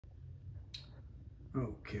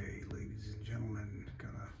Okay, ladies and gentlemen,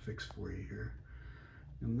 got a fix for you here.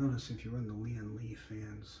 You'll notice if you run the Lian Li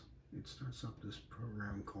fans, it starts up this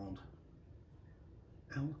program called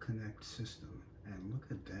L Connect system, and look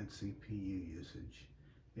at that CPU usage.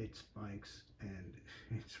 It spikes and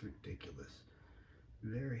it's ridiculous.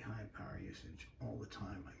 Very high power usage all the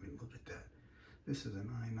time. I mean, look at that. This is an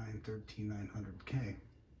i9-13900K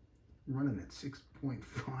running at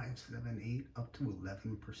 6.578 up to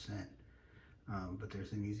 11%. But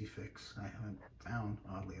there's an easy fix I haven't found,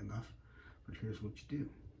 oddly enough. But here's what you do.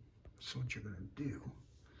 So what you're going to do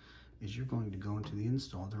is you're going to go into the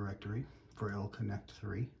install directory for L Connect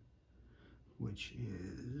 3, which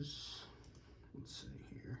is, let's see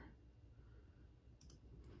here,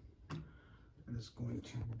 it is going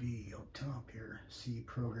to be up top here, C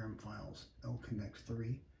program files, L Connect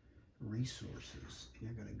 3 resources. And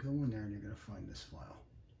you're going to go in there and you're going to find this file,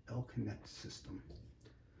 L Connect system.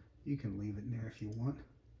 You can leave it in there if you want.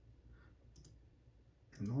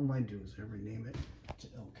 And all I do is I rename it to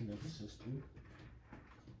L Connect system.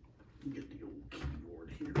 Get the old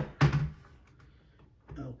keyboard here.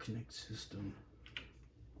 L Connect system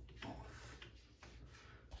off.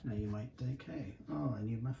 Now you might think, hey, oh, I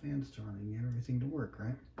need my fans to run. I need everything to work,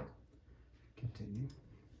 right? Continue.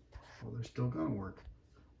 Well, they're still gonna work.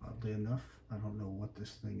 Oddly enough, I don't know what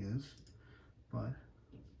this thing is, but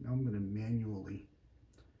now I'm gonna manually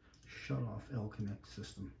shut off L Connect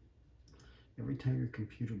system. Every time your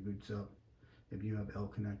computer boots up, if you have L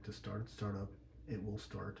Connect to start up, it will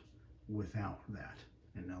start without that.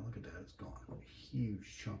 And now look at that, it's gone. A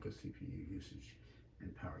huge chunk of CPU usage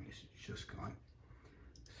and power usage just gone.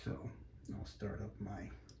 So I'll start up my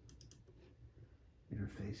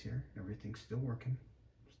interface here. Everything's still working,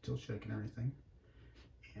 still checking everything.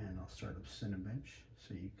 And I'll start up Cinebench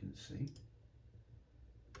so you can see.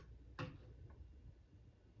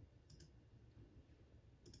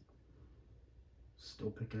 Still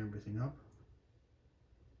picking everything up.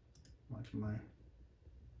 Watch my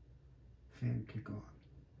fan kick on.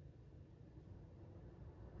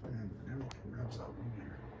 And everything revs up in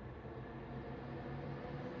here.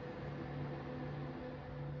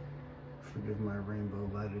 Forgive my rainbow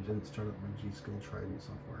light, it didn't start up my G-Skill Trident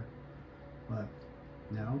software. But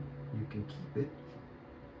now you can keep it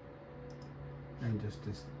and just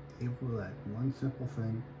disable that one simple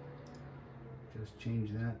thing. Just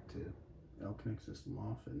change that to L Connect system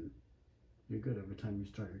off and you're good. Every time you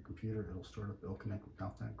start your computer, it'll start up L Connect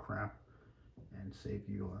without that crap and save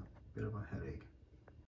you a bit of a headache.